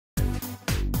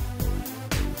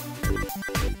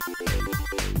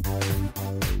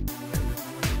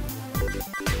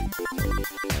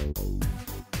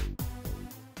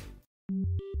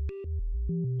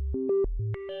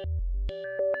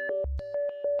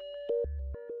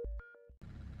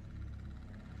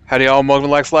Howdy y'all, welcome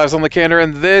to Lax Lives on the Canner,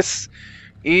 and this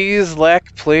is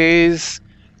Lack Plays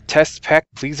Test Pack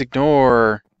Please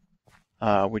Ignore,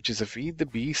 which is a Feed the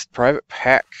Beast Private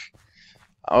Pack.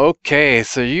 Okay,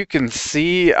 so you can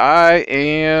see I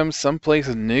am someplace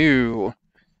new.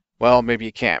 Well, maybe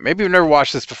you can't. Maybe you've never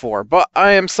watched this before, but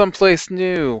I am someplace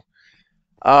new.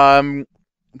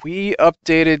 We have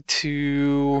updated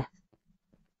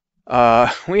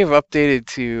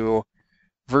to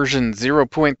version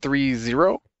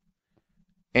 0.3.0.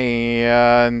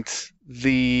 And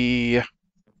the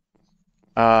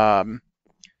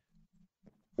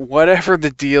whatever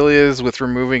the deal is with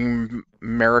removing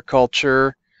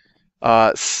mariculture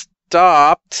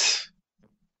stopped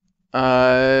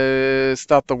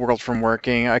the world from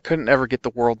working. I couldn't ever get the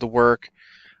world to work.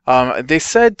 They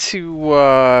said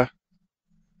to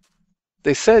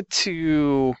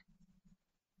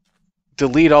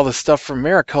delete all the stuff from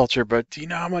mariculture, but do you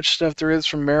know how much stuff there is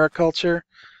from mariculture?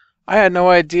 I had no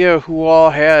idea who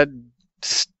all had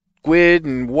squid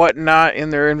and whatnot in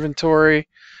their inventory.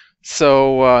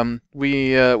 So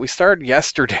we started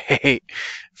yesterday.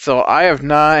 So I have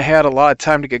not had a lot of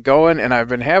time to get going, and I've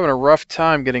been having a rough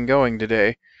time getting going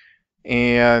today.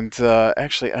 And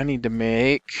actually, I need to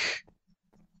make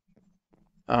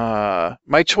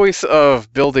my choice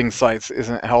of building sites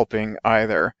isn't helping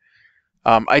either.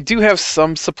 I do have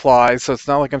some supplies, so it's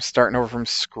not like I'm starting over from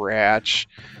scratch.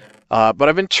 But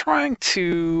I've been trying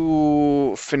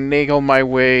to finagle my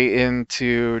way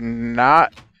into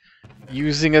not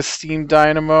using a steam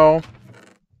dynamo.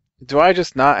 Do I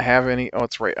just not have any? Oh,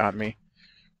 it's right on me.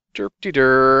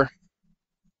 Derp-de-dur.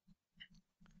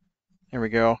 There we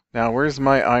go. Now, where's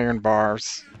my iron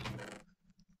bars?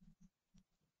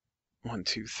 1,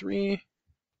 2, 3.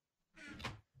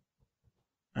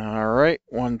 Alright,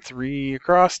 1, 3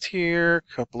 across here.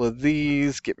 Couple of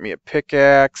these. Get me a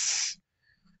pickaxe.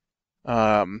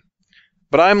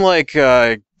 But I'm like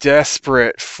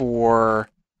desperate for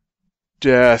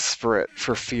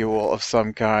fuel of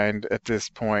some kind at this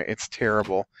point. It's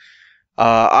terrible.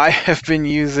 I have been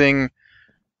using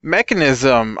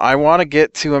mechanism. I want to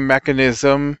get to a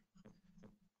mechanism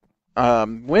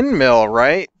windmill,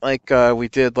 right? Like we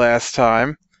did last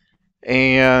time.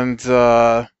 And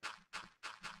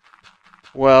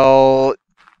well,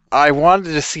 I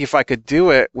wanted to see if I could do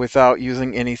it without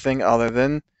using anything other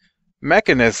than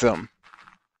mechanism.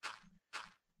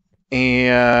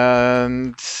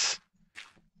 And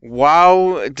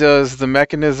wow, does the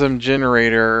mechanism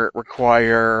generator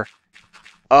require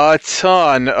a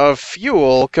ton of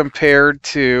fuel compared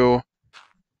to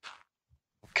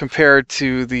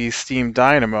the steam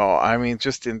dynamo. I mean,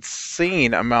 just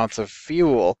insane amounts of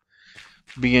fuel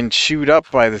being chewed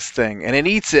up by this thing, and it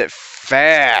eats it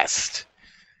fast.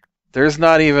 There's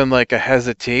not even like a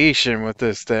hesitation with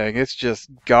this thing. It's just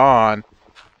gone.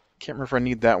 Can't remember if I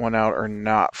need that one out or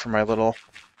not for my little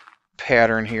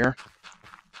pattern here.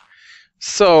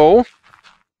 So,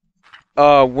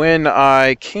 when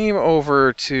I came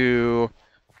over to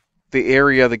the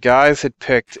area the guys had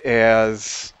picked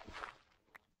as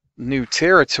new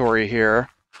territory here,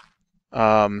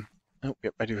 oh,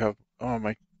 yep, I do have, oh,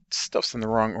 my stuff's in the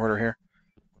wrong order here.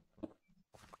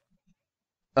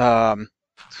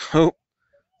 Oh,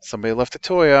 somebody left a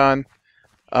toy on.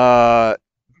 When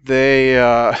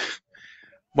I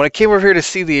came over here to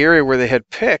see the area where they had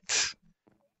picked,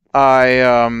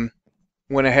 I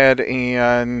went ahead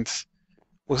and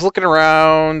was looking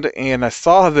around, and I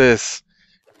saw this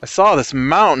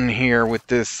mountain here with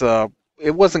this.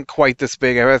 It wasn't quite this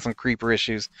big. I had some creeper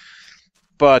issues,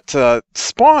 but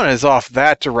spawn is off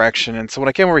that direction. And so when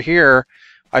I came over here,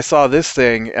 I saw this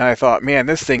thing, and I thought, man,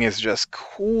 this thing is just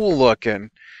cool looking.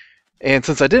 And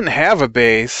since I didn't have a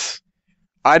base,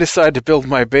 I decided to build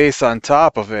my base on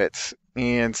top of it.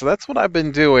 And so that's what I've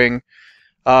been doing.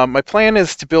 My plan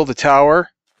is to build a tower,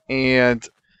 and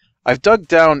I've dug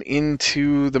down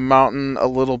into the mountain a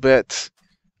little bit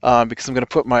because I'm going to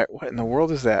put my... What in the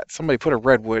world is that? Somebody put a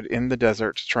redwood in the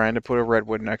desert, trying to put a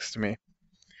redwood next to me.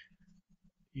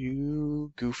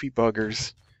 You goofy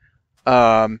buggers.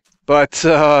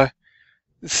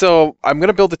 So I'm going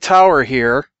to build a tower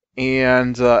here,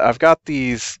 and I've got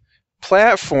these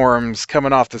platforms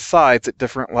coming off the sides at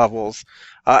different levels.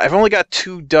 I've only got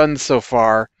 2 done so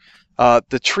far.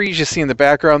 The trees you see in the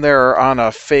background there are on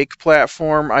a fake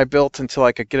platform I built until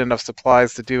I could get enough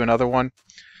supplies to do another one.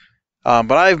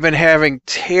 But I've been having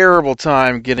terrible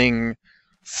time getting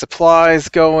supplies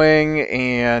going,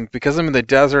 and because I'm in the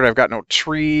desert, I've got no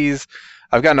trees,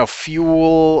 I've got no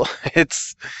fuel.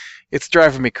 It's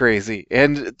driving me crazy.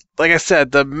 And like I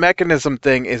said, the mechanism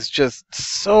thing is just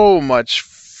so much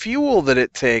fuel that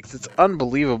it takes. It's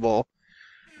unbelievable.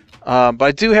 But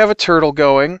I do have a turtle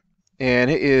going, and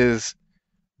it is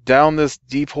down this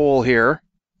deep hole here,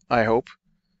 I hope,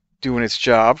 doing its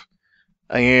job.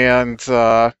 And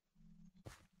so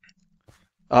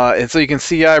you can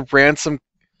see I ran some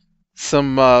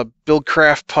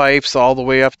Buildcraft pipes all the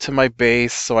way up to my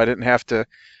base, so I didn't have to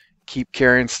keep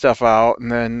carrying stuff out.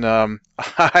 And then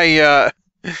I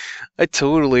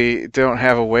totally don't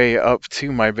have a way up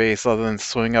to my base other than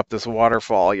swimming up this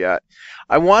waterfall yet.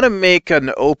 I want to make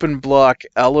an open block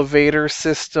elevator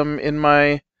system in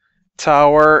my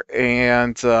tower,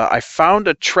 and I found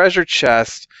a treasure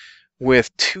chest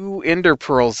with 2 ender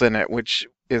pearls in it, which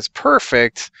is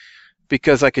perfect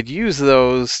because I could use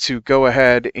those to go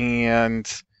ahead and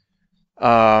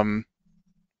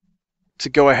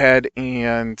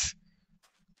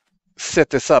set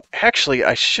this up. Actually,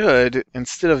 I should,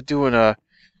 instead of doing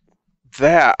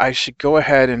that, I should go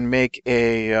ahead and make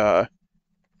a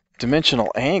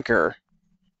dimensional anchor.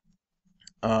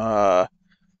 Let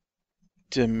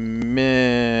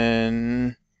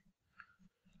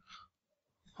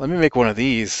me make one of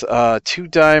these. 2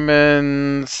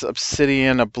 diamonds,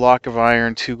 obsidian, a block of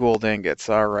iron, 2 gold ingots.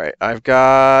 All right, I've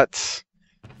got.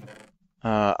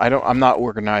 I'm not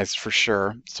organized for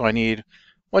sure, so I need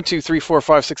 1, 2, 3, 4,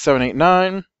 5, 6, 7, 8,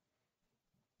 9.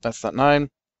 That's not 9.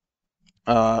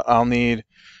 I'll need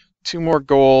 2 more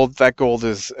gold. That gold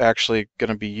is actually going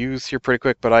to be used here pretty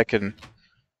quick, but I can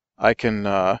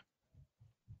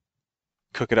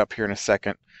cook it up here in a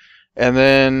second. And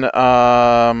then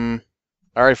I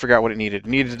already forgot what it needed. It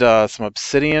needed some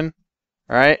obsidian.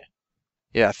 All right.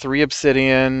 Yeah, 3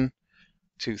 obsidian,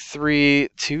 2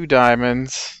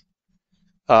 diamonds.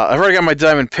 I've already got my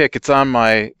diamond pick. It's on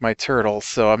my turtle,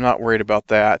 so I'm not worried about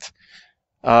that.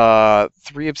 3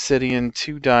 obsidian,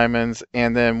 2 diamonds,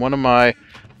 and then one of my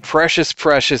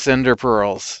precious ender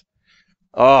pearls.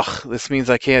 Ugh, this means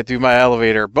I can't do my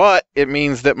elevator, but it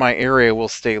means that my area will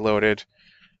stay loaded,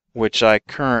 which I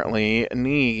currently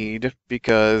need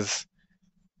because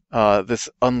this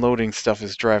unloading stuff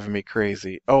is driving me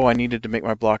crazy. Oh, I needed to make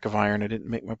my block of iron. I didn't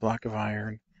make my block of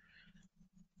iron.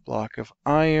 Block of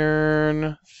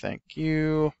iron. Thank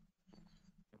you.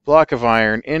 Block of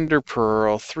iron, ender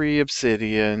pearl, 3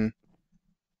 obsidian,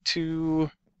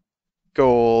 2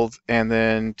 gold, and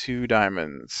then 2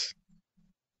 diamonds.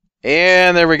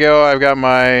 And there we go. I've got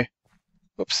my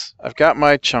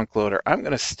chunk loader. I'm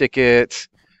going to stick it,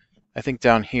 I think,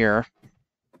 down here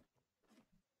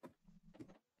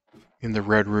in the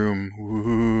red room.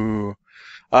 Woohoo.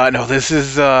 No, this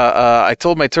is, I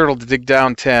told my turtle to dig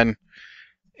down 10.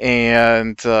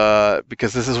 And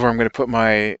because this is where I'm going to put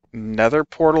my nether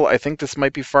portal. I think this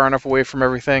might be far enough away from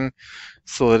everything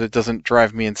so that it doesn't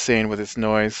drive me insane with its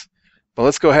noise. But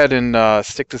let's go ahead and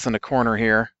stick this in a corner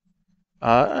here.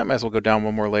 I might as well go down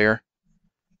 1 more layer.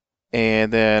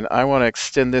 And then I want to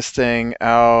extend this thing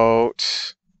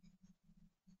out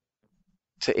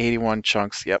to 81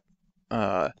 chunks. Yep.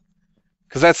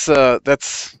 Because that's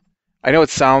I know it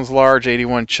sounds large,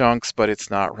 81 chunks, but it's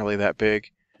not really that big.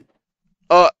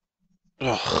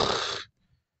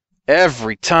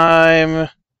 Every time.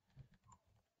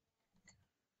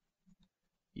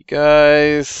 You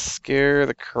guys scare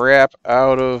the crap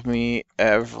out of me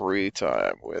every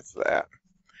time with that.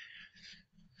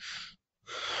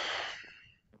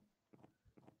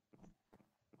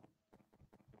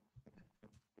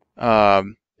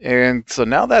 And so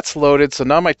now that's loaded, so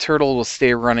now my turtle will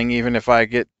stay running even if I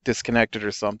get disconnected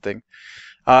or something.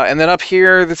 And then up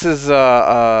here, this is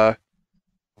I'm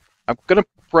gonna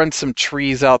run some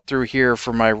trees out through here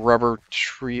for my rubber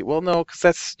tree. Well, no, because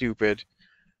that's stupid.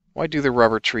 Why do the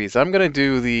rubber trees? I'm gonna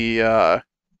do the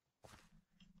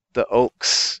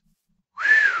oaks.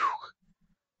 Whew.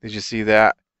 Did you see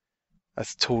that?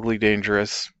 That's totally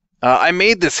dangerous. I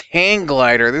made this hang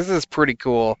glider. This is pretty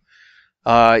cool.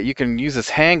 You can use this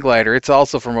hang glider. It's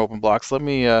also from Open Blocks. Let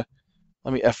me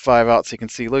F5 out so you can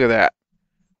see. Look at that.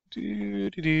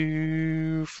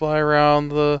 Fly around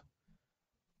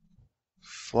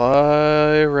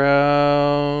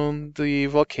the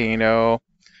volcano.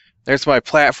 There's my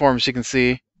platform, as you can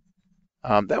see.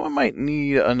 That one might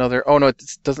need another. Oh no, it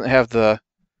doesn't have the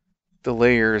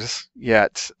layers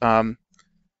yet. But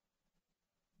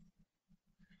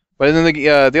then the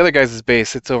other guy's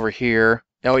base, it's over here.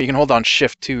 Oh, you can hold on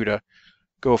Shift 2 to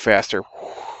go faster.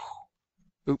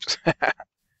 Oops.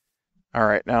 All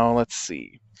right, now let's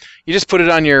see. You just put it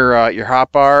on your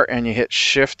hotbar and you hit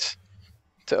Shift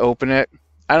to open it.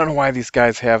 I don't know why these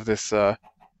guys have this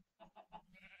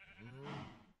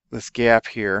this gap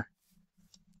here.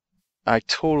 I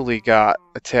totally got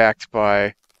attacked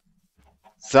by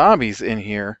zombies in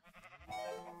here.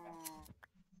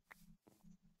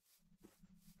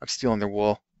 I'm stealing their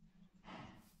wool.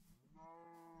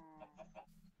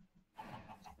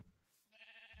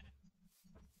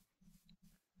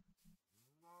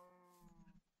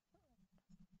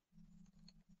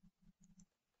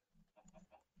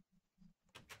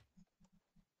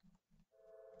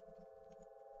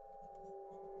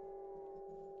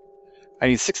 I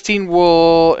need 16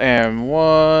 wool and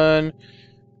 1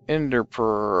 ender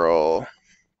pearl.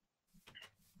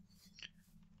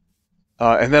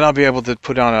 And then I'll be able to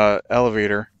put on an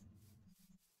elevator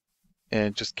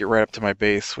and just get right up to my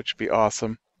base, which would be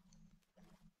awesome.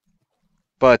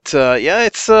 But yeah,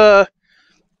 it's I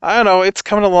don't know, it's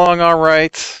coming along all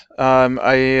right. When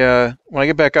I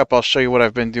get back up, I'll show you what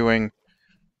I've been doing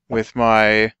with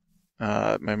my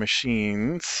my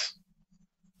machines.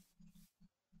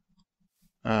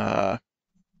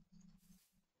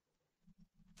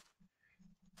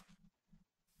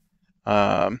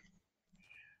 Um,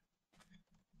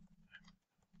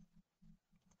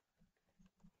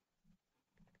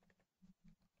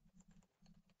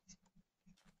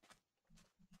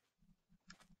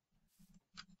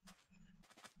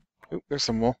 Oop, there's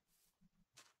some wool.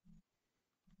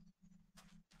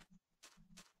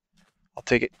 I'll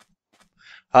take it.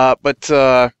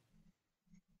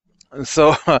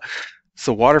 So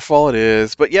so waterfall it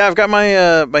is. But yeah, I've got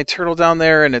my my turtle down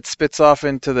there, and it spits off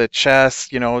into the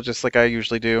chest, you know, just like I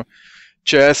usually do.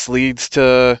 Chest leads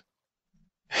to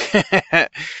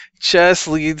chest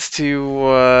leads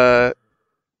to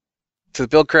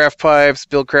buildcraft pipes.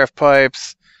 Buildcraft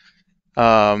pipes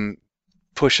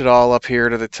push it all up here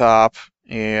to the top,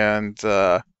 and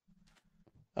then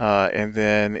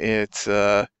it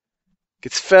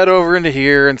gets fed over into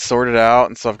here and sorted out.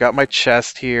 And so I've got my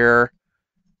chest here.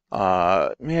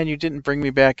 Man, you didn't bring me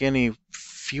back any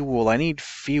fuel. I need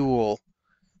fuel.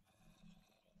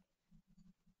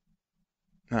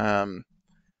 But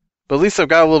at least I've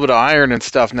got a little bit of iron and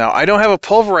stuff now. I don't have a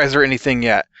pulverizer or anything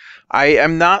yet. I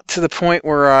am not to the point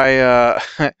where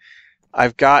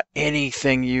I've got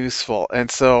anything useful. And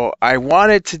so I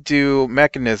wanted to do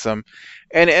mechanism.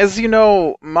 And as you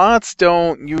know, mods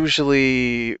don't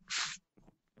usually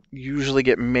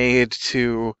get made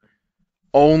to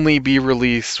only be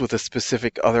released with a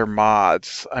specific other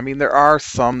mods. I mean, there are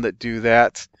some that do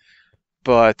that,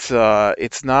 but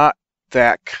it's not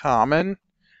that common.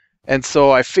 And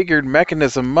so I figured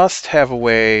mechanism must have a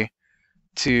way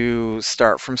to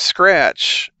start from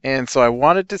scratch. And so I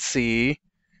wanted to see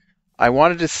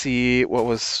what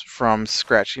was from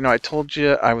scratch. You know, I told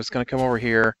you I was going to come over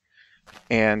here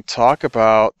and talk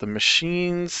about the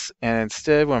machines, and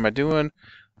instead, what am I doing?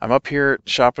 I'm up here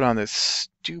chopping on this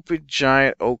stupid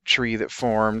giant oak tree that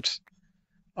formed.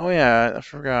 Oh yeah, I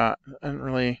forgot. I didn't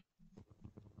really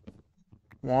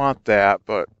want that,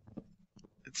 but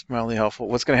it's mildly helpful.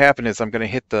 What's going to happen is I'm going to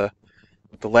hit the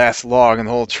last log, and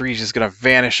the whole tree's just going to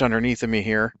vanish underneath of me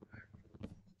here.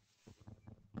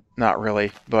 Not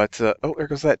really, but oh, there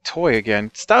goes that toy again.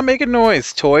 Stop making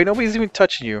noise, toy. Nobody's even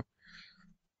touching you.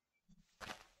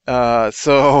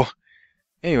 So,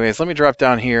 anyways, let me drop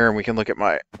down here, and we can look at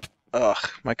my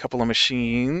couple of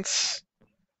machines.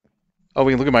 Oh,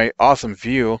 we can look at my awesome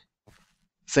view.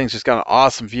 This thing's just got an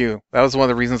awesome view. That was one of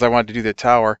the reasons I wanted to do the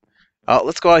tower.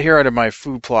 Let's go out here out of my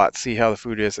food plot, see how the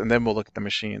food is, and then we'll look at the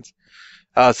machines.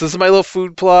 So this is my little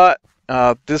food plot.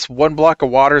 This one block of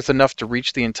water is enough to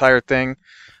reach the entire thing.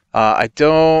 I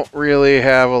don't really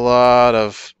have a lot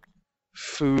of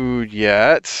food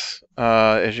yet.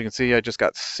 As you can see, I just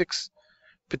got 6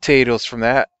 potatoes from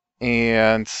that.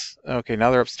 And, okay,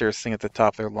 now they're upstairs sitting at the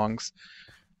top of their lungs.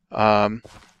 So I'm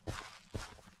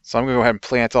going to go ahead and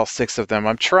plant all 6 of them.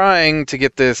 I'm trying to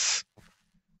get this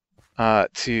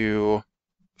to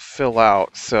fill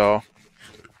out, so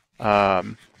that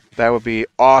would be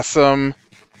awesome.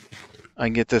 I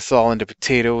can get this all into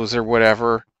potatoes or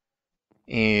whatever.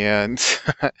 And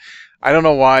I don't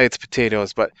know why it's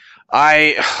potatoes, but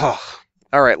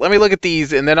all right, let me look at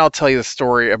these, and then I'll tell you the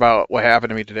story about what happened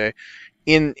to me today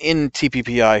in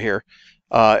TPPI here.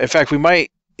 In fact, we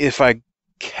might, if I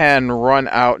can, run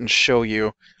out and show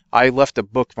you. I left a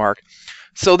bookmark.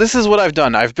 So this is what I've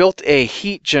done. I've built a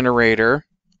heat generator.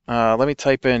 Let me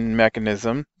type in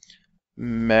mechanism.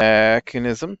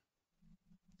 Mechanism.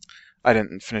 I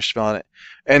didn't finish spelling it.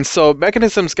 And so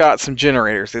mechanism's got some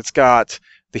generators. It's got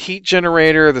the heat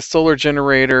generator, the solar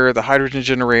generator, the hydrogen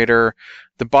generator,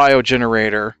 the bio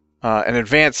generator, an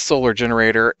advanced solar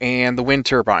generator, and the wind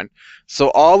turbine. So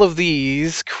all of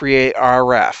these create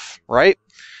RF, right?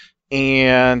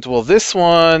 And well, this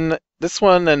one,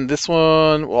 and this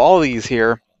one, well, all of these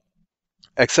here,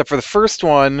 except for the first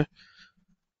one,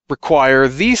 require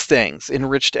these things,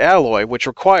 enriched alloy, which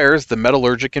requires the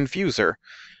metallurgic infuser.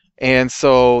 And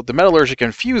so the metallurgic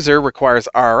infuser requires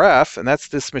RF, and that's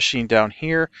this machine down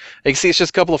here. You can see it's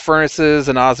just a couple of furnaces,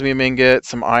 an osmium ingot,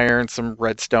 some iron, some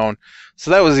redstone.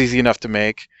 So that was easy enough to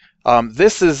make.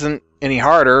 This isn't any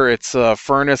harder. It's a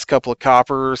furnace, couple of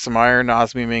copper, some iron,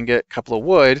 osmium ingot, couple of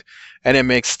wood, and it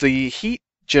makes the heat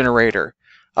generator.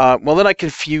 Well, then I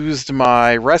confused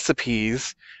my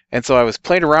recipes, and so I was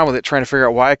playing around with it, trying to figure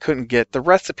out why I couldn't get the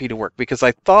recipe to work, because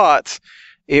I thought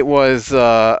it was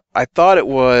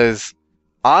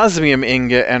osmium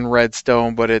ingot and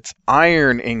redstone, but it's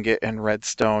iron ingot and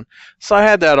redstone. So I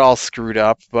had that all screwed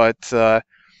up, but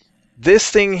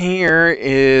this thing here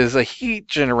is a heat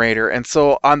generator, and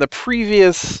so on the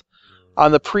previous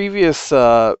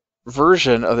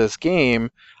version of this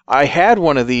game, I had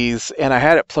one of these and I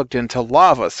had it plugged into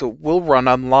lava, so it will run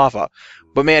on lava.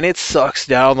 But man, it sucks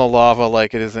down the lava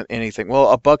like it isn't anything. Well,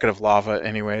 a bucket of lava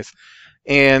anyways.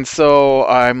 And so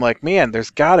I'm like, man, there's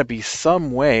got to be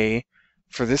some way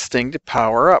for this thing to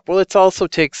power up. Well, it also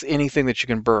takes anything that you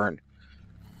can burn.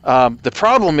 The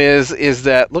problem is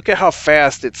that look at how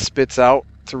fast it spits out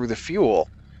through the fuel.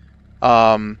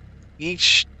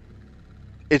 It's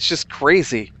just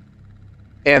crazy.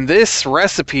 And this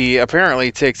recipe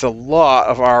apparently takes a lot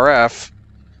of RF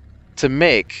to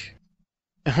make.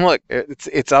 Look,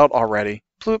 it's out already.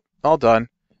 Ploop, all done.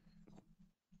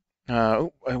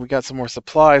 We got some more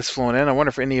supplies flowing in. I wonder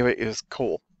if any of it is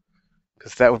coal,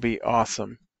 because that would be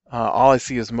awesome. All I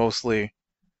see is mostly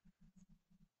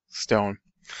stone.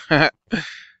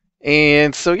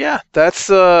 And so yeah, that's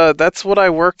what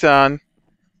I worked on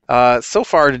so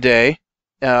far today.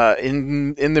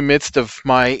 In the midst of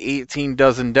my 18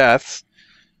 dozen deaths.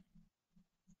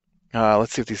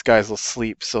 Let's see if these guys will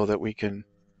sleep so that we can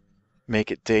make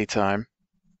it daytime.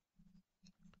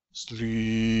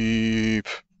 Sleep.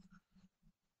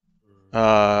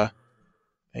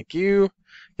 Thank you.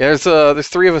 Yeah, there's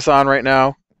 3 of us on right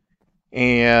now,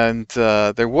 and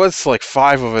there was like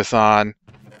 5 of us on,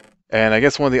 and I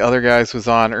guess one of the other guys was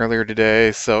on earlier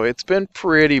today, so it's been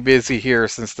pretty busy here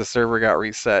since the server got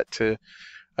reset to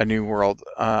a new world.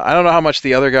 I don't know how much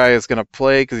the other guy is going to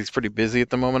play because he's pretty busy at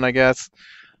the moment, I guess.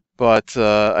 But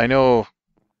I know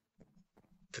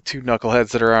the 2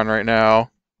 knuckleheads that are on right now,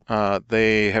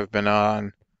 they have been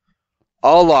on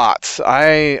a lot.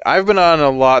 I've been on a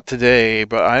lot today,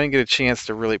 but I didn't get a chance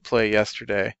to really play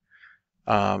yesterday.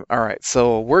 Alright,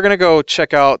 so we're going to go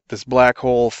check out this black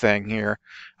hole thing here.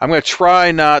 I'm going to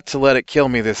try not to let it kill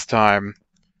me this time.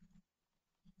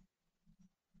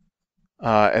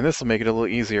 And this will make it a little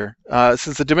easier.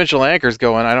 Since the dimensional anchor is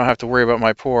going, I don't have to worry about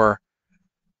my poor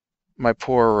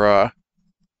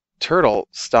turtle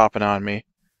stopping on me.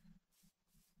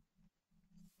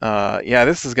 Yeah,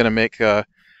 this is going to make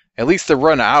at least the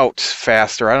run out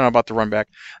faster. I don't know about the run back.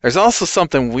 There's also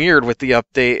something weird with the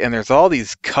update, and there's all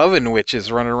these coven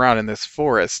witches running around in this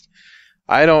forest.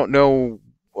 I don't know.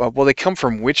 Well, they come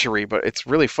from witchery, but it's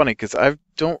really funny because I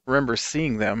don't remember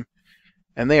seeing them.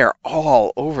 And they are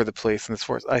all over the place in this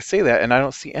forest. I say that, and I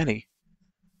don't see any.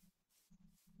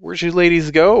 Where'd you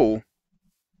ladies go?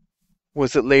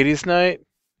 Was it ladies' night?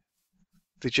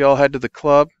 Did you all head to the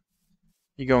club?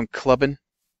 You going clubbing?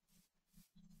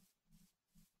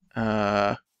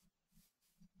 I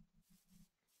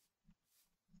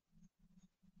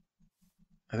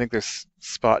think there's a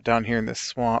spot down here in this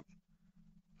swamp.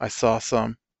 I saw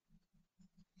some.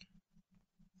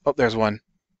 Oh, there's one.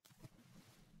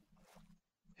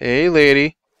 Hey,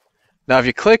 lady. Now, if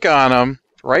you click on them,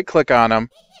 right-click on them,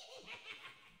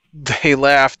 they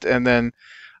laughed, and then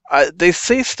they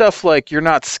say stuff like, you're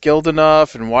not skilled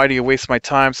enough, and why do you waste my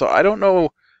time? So I don't know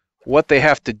what they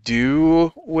have to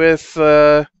do with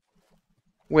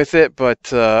it,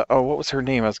 but, oh, what was her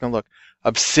name? I was going to look.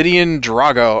 Obsidia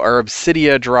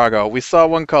Drago. We saw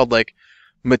one called, like,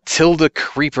 Matilda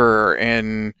Creeper,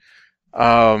 and,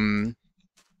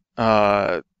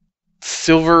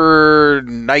 Silver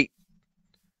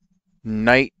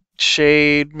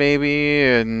Nightshade maybe,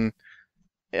 and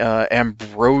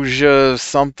Ambrosia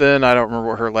something. I don't remember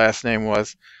what her last name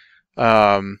was.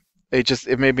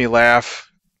 It made me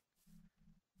laugh.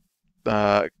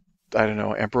 I don't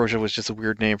know. Ambrosia was just a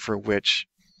weird name for a witch.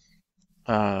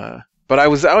 But I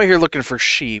was out here looking for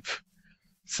sheep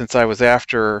since I was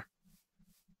after,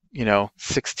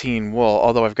 16 wool.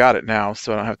 Although I've got it now,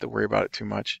 so I don't have to worry about it too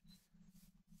much.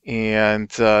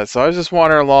 And so I was just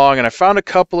wandering along, and I found a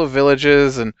couple of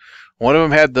villages, and one of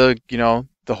them had the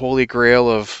holy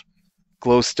grail of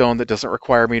glowstone that doesn't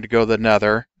require me to go to the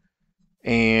nether.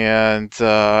 And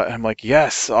I'm like,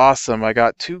 yes, awesome. I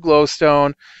got 2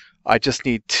 glowstone. I just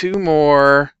need 2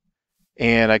 more.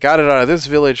 And I got it out of this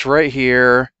village right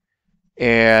here.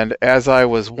 And as I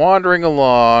was wandering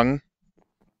along,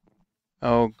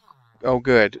 oh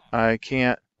good, I'm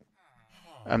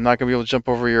not gonna be able to jump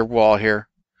over your wall here.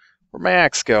 Where'd my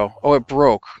axe go? Oh, it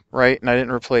broke, right? And I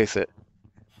didn't replace it.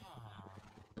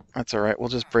 That's alright, we'll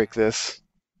just break this.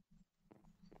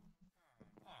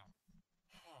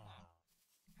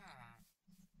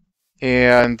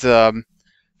 And so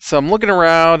I'm looking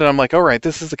around and I'm like, alright,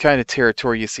 this is the kind of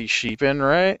territory you see sheep in,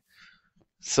 right?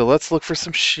 So let's look for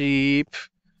some sheep.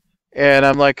 And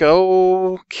I'm like,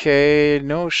 okay,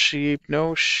 no sheep,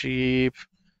 no sheep,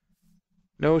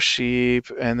 no sheep.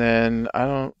 And then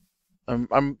I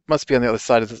must be on the other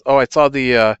side of this. Oh, I saw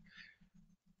the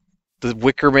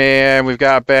Wicker Man we've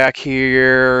got back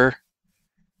here.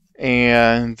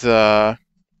 And I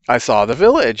saw the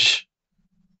village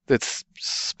that's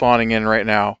spawning in right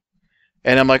now.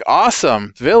 And I'm like,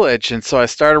 awesome, village. And so I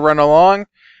started running along,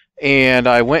 and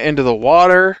I went into the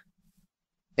water,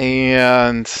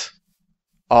 and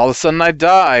all of a sudden I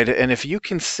died. And if you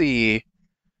can see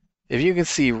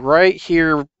right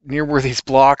here near where these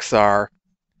blocks are,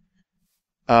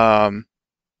 you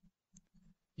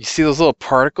see those little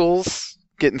particles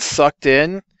getting sucked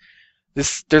in?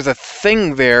 There's a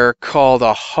thing there called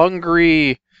a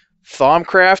hungry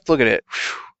Thaumcraft. Look at it.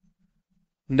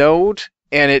 Node,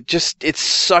 and it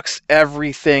sucks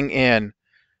everything in.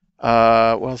 What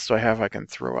else do I have I can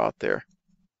throw out there?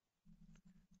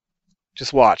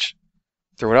 Just watch.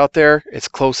 Throw it out there. It's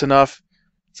close enough.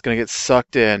 It's gonna get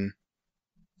sucked in.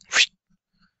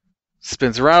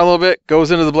 Spins around a little bit,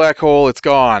 goes into the black hole. It's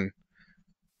gone.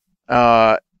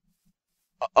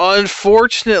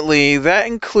 Unfortunately, that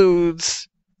includes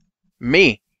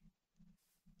me.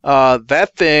 That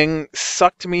thing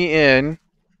sucked me in.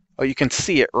 Oh, you can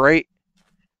see it right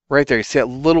there. You see that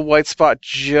little white spot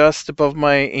just above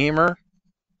my aimer?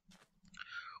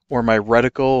 Or my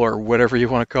reticle, or whatever you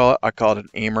want to call it. I call it an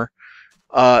aimer.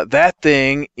 That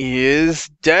thing is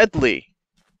deadly.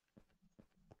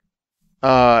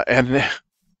 And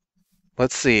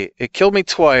let's see. It killed me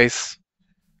twice.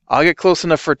 I'll get close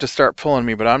enough for it to start pulling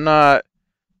me, but I'm not...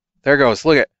 There it goes.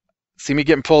 Look at it. See me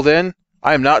getting pulled in?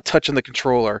 I am not touching the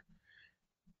controller.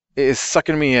 It is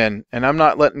sucking me in, and I'm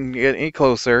not letting it get any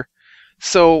closer.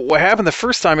 So what happened the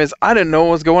first time is I didn't know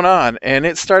what was going on, and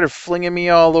it started flinging me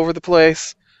all over the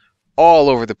place.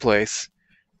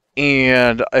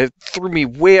 And it threw me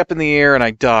way up in the air, and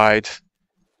I died.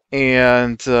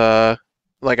 And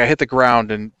like I hit the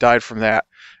ground and died from that.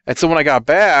 And so when I got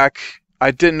back,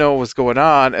 I didn't know what was going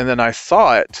on, and then I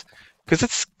saw it, because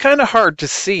it's kind of hard to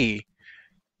see.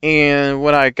 And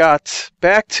when I got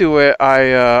back to it,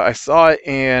 I saw it,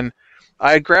 and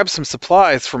I had grabbed some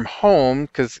supplies from home,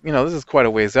 because, you know, this is quite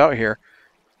a ways out here,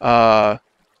 on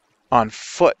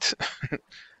foot.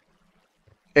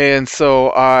 And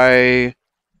so I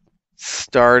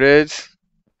started...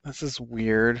 This is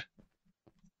weird.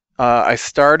 I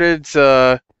started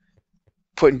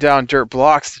putting down dirt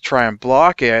blocks to try and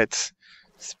block it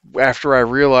after I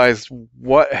realized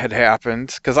what had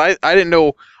happened. Because I didn't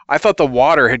know... I thought the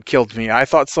water had killed me. I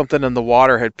thought something in the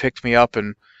water had picked me up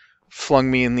and flung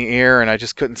me in the air, and I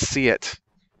just couldn't see it.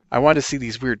 I wanted to see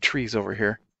these weird trees over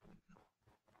here.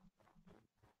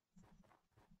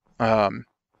 What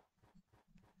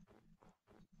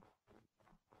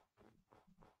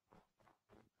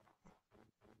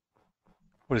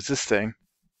is this thing?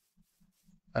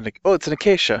 Oh, it's an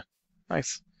acacia.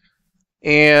 Nice.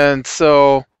 And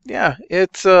so, yeah,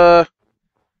 it's I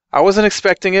wasn't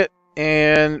expecting it,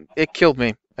 and it killed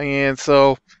me. And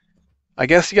so I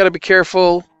guess you got to be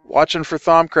careful watching for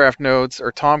Thaumcraft nodes,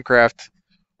 or Tomcraft.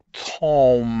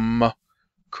 Tomcraft.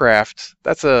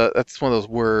 That's one of those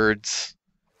words.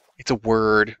 It's a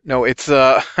word. No, it's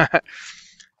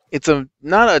it's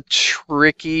not a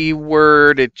tricky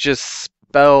word. It just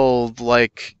spelled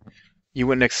like you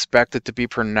wouldn't expect it to be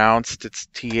pronounced. It's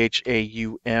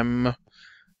Thaum,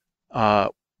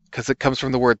 because it comes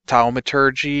from the word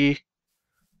thaumaturgy,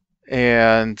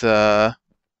 and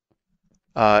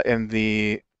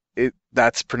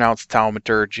that's pronounced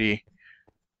thaumaturgy,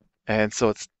 and so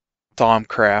it's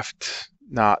Thaumcraft,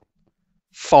 not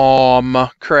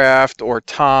Thaumcraft or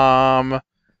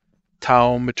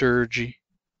Thaumaturgy,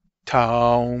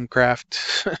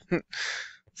 Thaumcraft,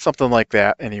 something like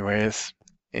that. Anyways,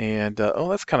 and oh,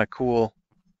 that's kind of cool.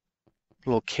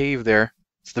 Little cave there.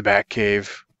 It's the back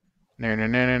cave.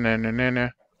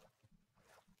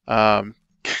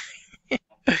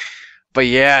 But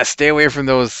yeah, stay away from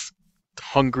those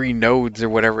hungry nodes or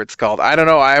whatever it's called. I don't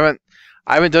know. I haven't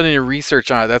done any research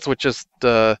on it. That's what just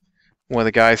one of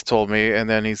the guys told me, and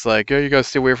then he's like, "Oh, you gotta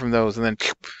stay away from those," and then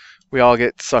we all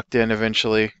get sucked in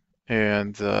eventually,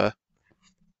 and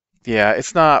Yeah,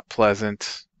 it's not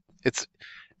pleasant. It's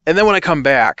and then when I come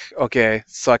back, okay,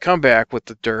 so I come back with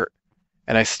the dirt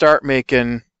and I start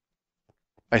making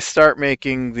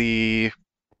the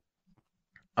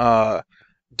uh,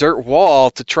 dirt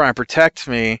wall to try and protect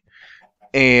me,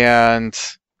 and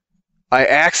I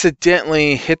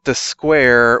accidentally hit the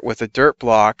square with a dirt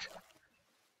block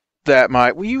that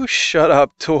my will you shut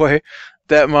up, toy?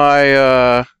 That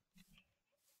my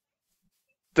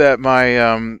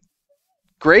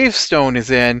gravestone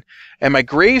is in, and my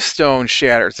gravestone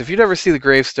shatters. If you'd ever see the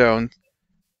gravestone,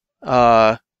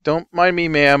 don't mind me,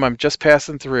 ma'am. I'm just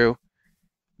passing through.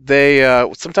 They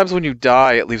sometimes when you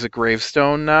die, it leaves a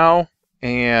gravestone now,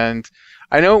 and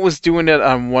I know it was doing it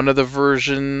on one of the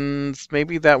versions.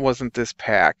 Maybe that wasn't this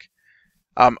pack.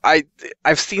 Um, I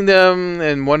I've seen them,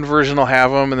 and one version will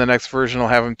have them, and the next version will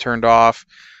have them turned off.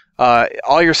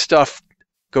 All your stuff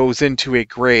goes into a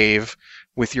grave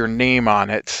with your name on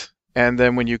it, and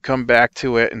then when you come back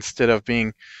to it, instead of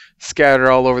being scattered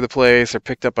all over the place or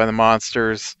picked up by the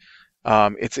monsters,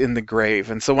 it's in the grave.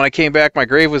 And so when I came back, my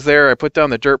grave was there. I put down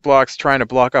the dirt blocks, trying to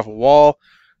block off a wall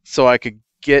so I could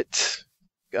get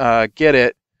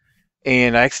it,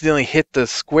 and I accidentally hit the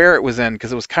square it was in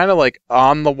because it was kind of like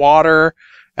on the water,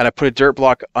 and I put a dirt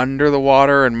block under the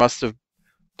water and must have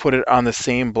put it on the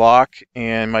same block,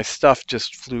 and my stuff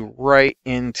just flew right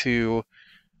into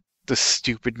the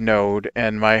stupid node,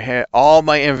 and all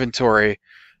my inventory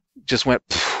just went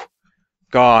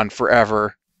gone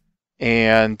forever.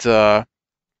 And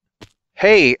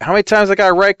hey, how many times I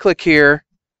gotta right click here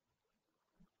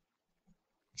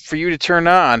for you to turn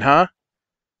on, huh?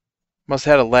 Must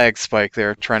have had a lag spike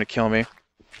there trying to kill me.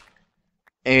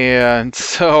 And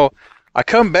so I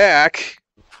come back,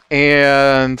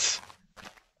 and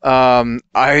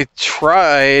I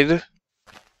tried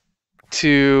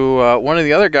to one of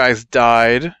the other guys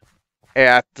died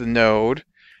at the node,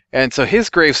 and so his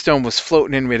gravestone was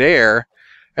floating in midair,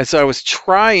 and so I was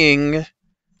trying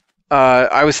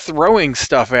I was throwing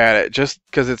stuff at it just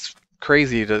because it's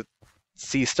crazy to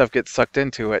see stuff get sucked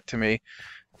into it to me.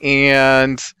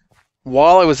 And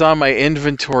while I was on my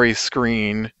inventory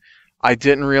screen, I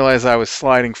didn't realize I was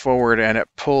sliding forward, and it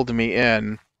pulled me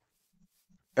in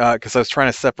because I was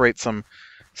trying to separate some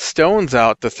stones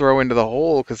out to throw into the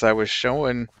hole because I was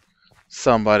showing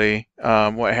somebody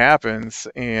what happens,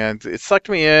 and it sucked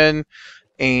me in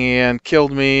and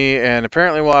killed me. And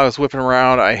apparently while I was whipping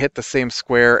around, I hit the same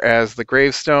square as the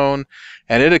gravestone,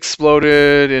 and it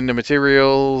exploded into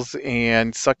materials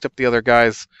and sucked up the other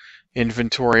guy's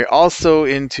inventory, also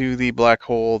into the black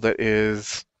hole that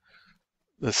is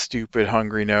the stupid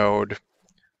hungry node.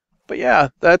 But yeah,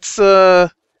 that's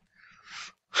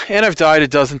and I've died a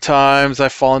dozen times.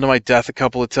 I've fallen to my death a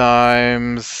couple of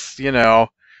times.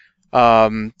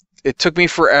 It took me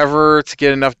forever to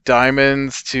get enough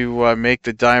diamonds to make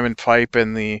the diamond pipe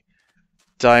and the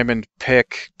diamond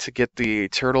pick to get the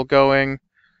turtle going.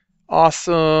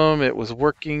 Awesome, it was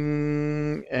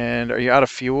working. And are you out of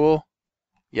fuel?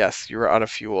 Yes, you're out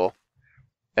of fuel.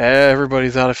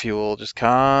 Everybody's out of fuel, just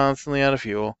constantly out of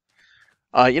fuel.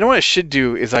 You know what I should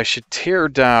do is I should tear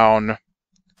down...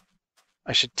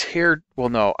 I should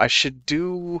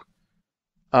do...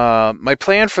 my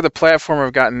plan for the platform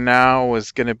I've gotten now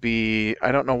was going to be...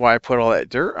 I don't know why I put all that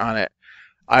dirt on it.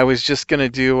 I was just going to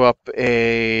do up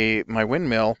my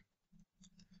windmill.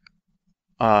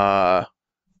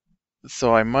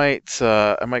 So I might...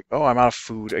 oh, I'm out of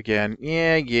food again.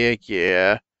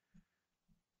 Yeah.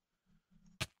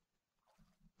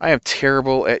 I am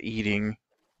terrible at eating.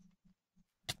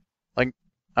 Like,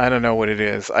 I don't know what it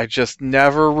is. I just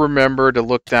never remember to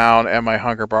look down at my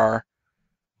hunger bar.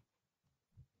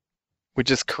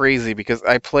 Which is crazy because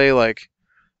I play like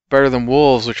Better Than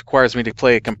Wolves, which requires me to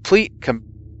pay complete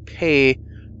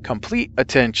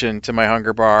attention to my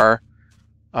hunger bar,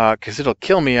 because it'll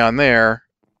kill me on there.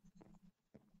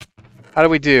 How do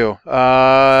we do?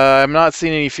 I'm not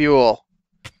seeing any fuel.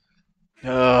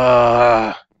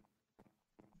 This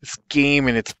game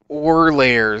and its ore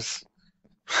layers.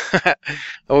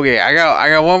 Okay, I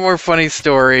got one more funny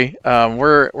story.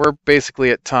 We're basically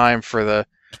at time for the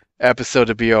episode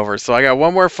to be over, so I got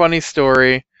one more funny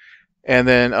story, and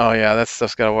then oh yeah, that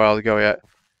stuff's got a while to go yet,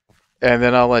 and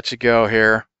then I'll let you go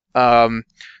here.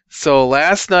 So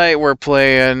last night we're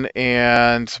playing,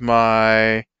 and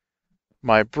my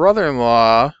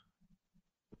brother-in-law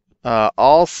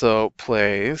also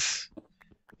plays,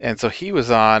 and so he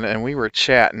was on, and we were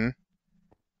chatting,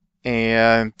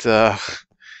 and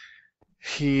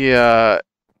he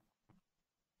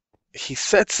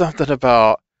said something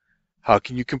about, how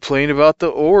can you complain about the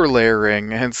ore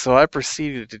layering? And so I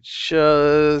proceeded to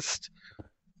just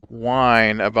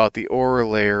whine about the ore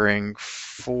layering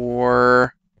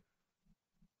for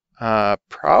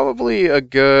probably a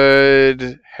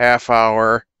good half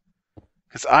hour,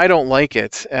 because I don't like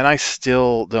it, and I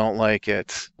still don't like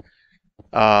it.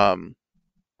 And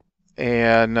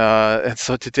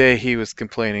so today he was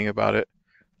complaining about it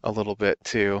a little bit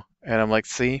too, and I'm like,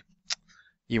 see,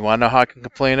 you want to know how I can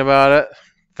complain about it?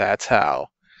 That's how.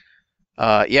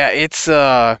 Yeah,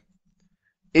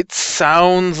 it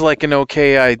sounds like an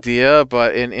okay idea,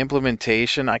 but in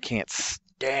implementation, I can't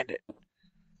stand it.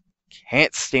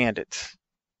 Can't stand it.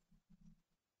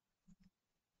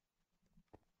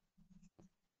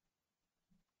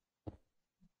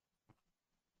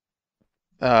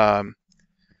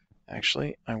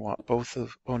 Actually, I want both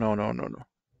of. Oh no.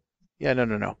 Yeah,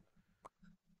 no.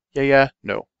 Yeah,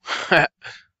 no.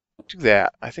 Do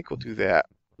that. I think we'll do that.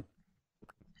 I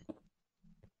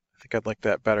think I'd like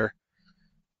that better.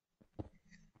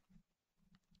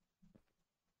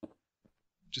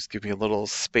 Just give me a little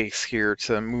space here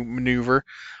to maneuver.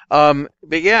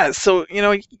 But yeah, so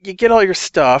you get all your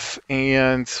stuff,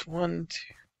 and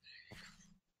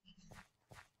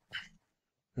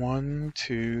one,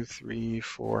 two, three,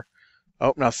 four.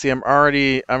 Oh, now see,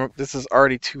 this is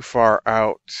already too far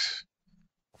out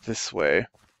this way.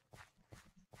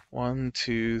 1,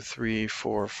 2, 3,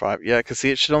 4, 5. Yeah, because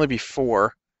see, it should only be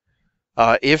 4.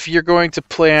 If you're going to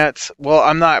plant, well,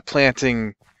 I am not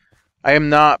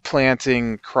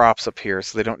planting crops up here,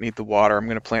 so they don't need the water. I'm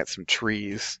going to plant some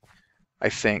trees, I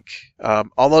think.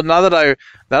 Although now that I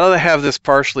have this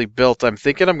partially built, I'm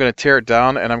thinking I'm going to tear it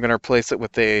down and I'm going to replace it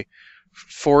with a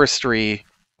forestry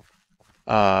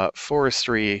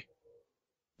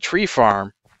tree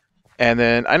farm. And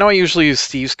then I know I usually use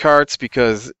Steve's carts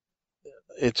because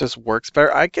it just works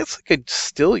better. I guess I could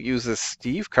still use this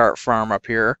Steve cart farm up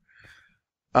here.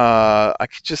 I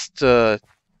could just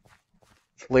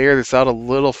layer this out a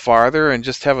little farther and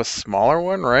just have a smaller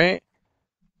one, right?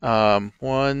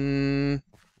 1,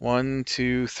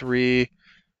 2, 3.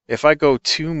 If I go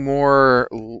two more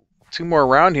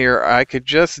around here, I could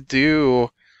just do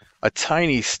a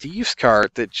tiny Steve's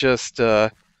cart that just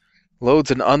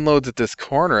loads and unloads at this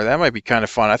corner. That might be kind of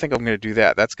fun. I think I'm going to do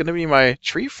that. That's going to be my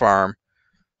tree farm.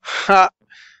 Ha!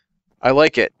 I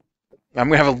like it. I'm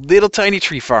going to have a little tiny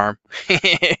tree farm.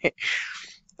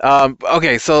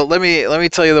 Okay, so let me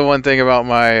tell you the one thing about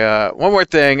my one more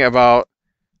thing about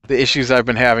the issues I've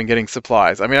been having getting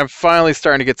supplies. I mean, I'm finally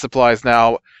starting to get supplies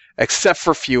now, except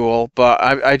for fuel, but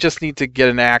I just need to get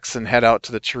an axe and head out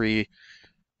to the tree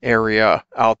area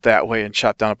out that way and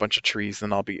chop down a bunch of trees,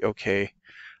 and I'll be okay.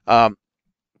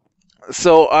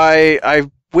 So I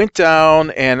went down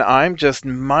and I'm just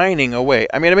mining away.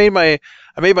 I mean, I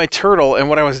made my turtle, and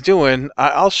what I was doing,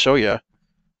 I'll show you.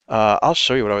 I'll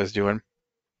show you what I was doing.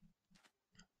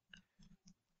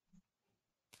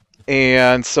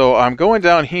 And so I'm going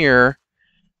down here,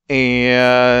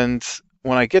 and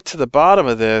when I get to the bottom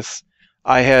of this,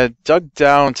 I had dug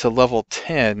down to level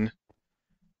 10,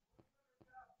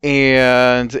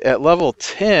 and at level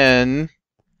 10,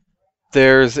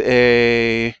 there's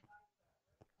a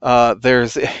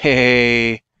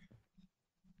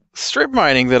strip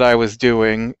mining that I was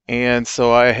doing, and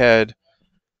so I had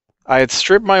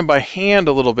strip mined by hand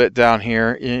a little bit down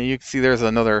here. You can see there's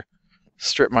another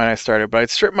strip mine I started, but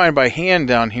I'd strip mine by hand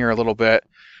down here a little bit,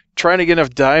 trying to get enough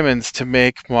diamonds to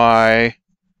make my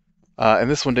and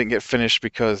this one didn't get finished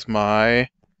because my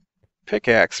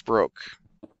pickaxe broke,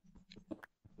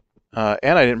 and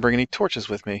I didn't bring any torches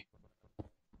with me,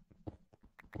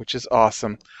 which is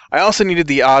awesome. I also needed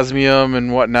the osmium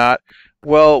and whatnot.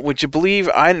 Well, would you believe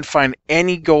I didn't find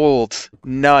any gold?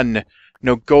 None.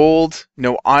 No gold,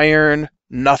 no iron,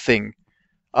 nothing.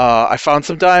 I found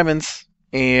some diamonds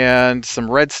and some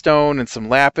redstone and some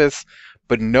lapis,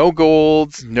 but no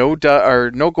gold, no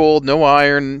gold, no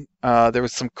iron. There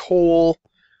was some coal,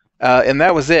 and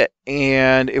that was it.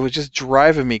 And it was just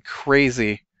driving me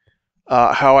crazy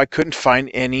how I couldn't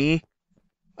find any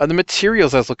of the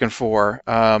materials I was looking for.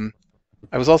 I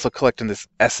was also collecting this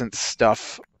essence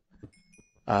stuff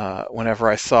whenever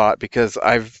I saw it, because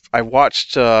I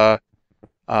watched on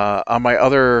my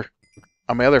other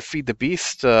Feed the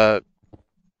Beast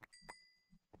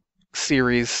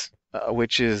series,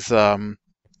 which is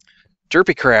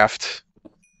Derpycraft.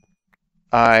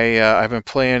 I've been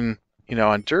playing,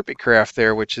 on Derpycraft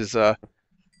there, which is a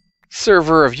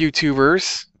server of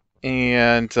YouTubers,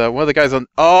 and one of the guys on.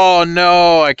 Oh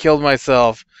no! I killed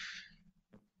myself.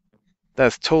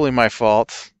 That's totally my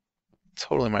fault.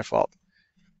 Totally my fault.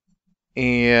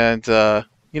 And I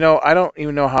don't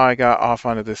even know how I got off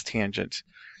onto this tangent.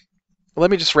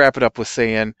 Let me just wrap it up with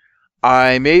saying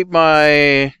I made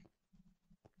my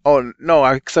Oh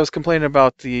no, because I was complaining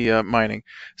about the mining.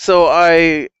 So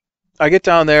I get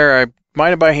down there, I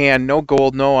mine it by hand. No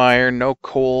gold, no iron, no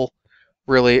coal.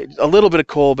 Really, a little bit of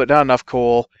coal, but not enough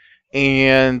coal.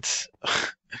 And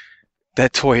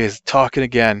that toy is talking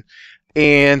again.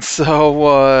 And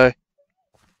so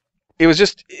it was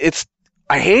just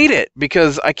I hate it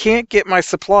because I can't get my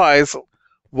supplies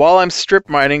while I'm strip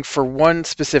mining for one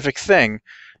specific thing.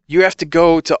 You have to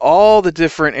go to all the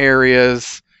different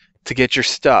areas to get your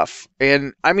stuff.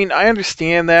 And I mean, I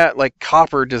understand that like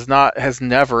copper has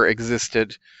never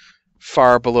existed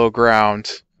far below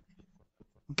ground.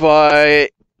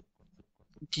 But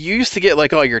you used to get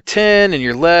like all your tin and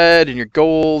your lead and your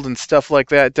gold and stuff like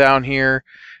that down here.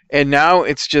 And now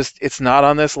it's not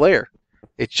on this layer.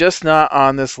 It's just not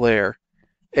on this layer.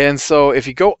 And so if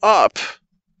you go up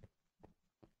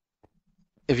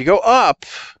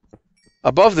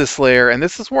above this layer, and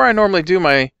this is where I normally do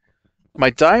my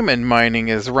diamond mining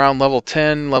is around level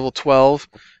 10, level 12.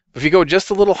 If you go just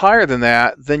a little higher than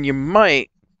that, then you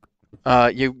might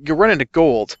you run into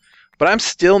gold. But I'm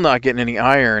still not getting any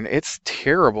iron. It's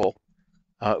terrible.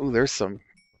 Ooh, there's some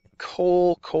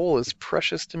coal. Coal is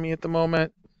precious to me at the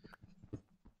moment.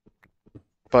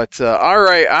 But all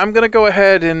right, I'm gonna go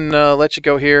ahead and let you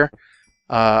go here.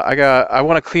 I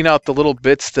want to clean out the little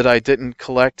bits that I didn't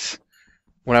collect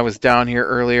when I was down here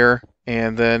earlier,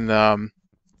 and then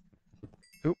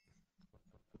oop,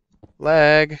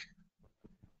 lag,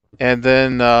 and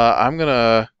then I'm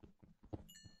gonna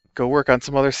go work on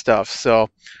some other stuff. So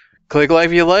click like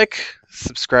if you like,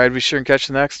 subscribe, be sure and catch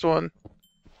the next one.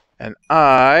 And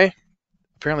I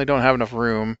apparently don't have enough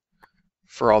room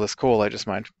for all this coal I just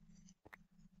mined.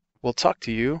 We'll talk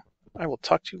to you. I will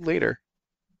talk to you later.